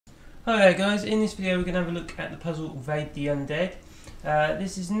Hi there guys, in this video we're going to have a look at the puzzle Evade the Undead.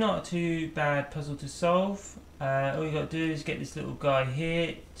 This is not a too bad puzzle to solve. All you've got to do is get this little guy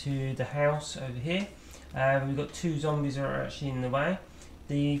here to the house over here. We've got two zombies that are actually in the way.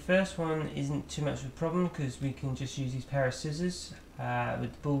 The first one isn't too much of a problem because we can just use these pair of scissors. The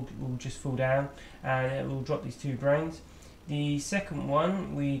ball will just fall down and it will drop these two brains. The second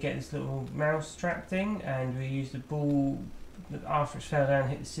one, we get this little mouse trap thing and we use the ball after it's fell down,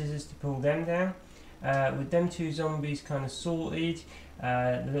 hit the scissors to pull them down. With them two zombies kind of sorted,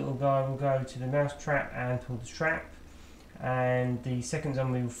 the little guy will go to the mouse trap and pull the trap, and the second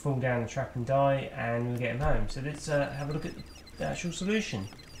zombie will fall down the trap and die, and we'll get him home. So let's have a look at the actual solution.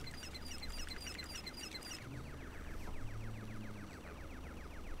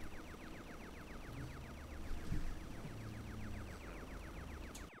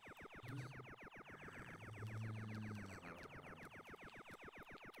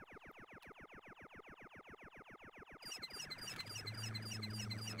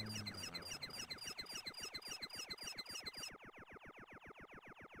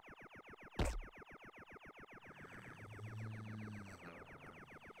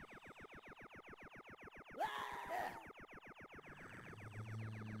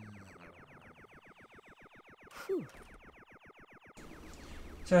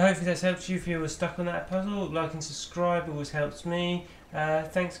 So hopefully that's helped you if you were stuck on that puzzle. Like and subscribe always helps me.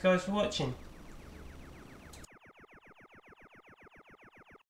 Thanks guys for watching.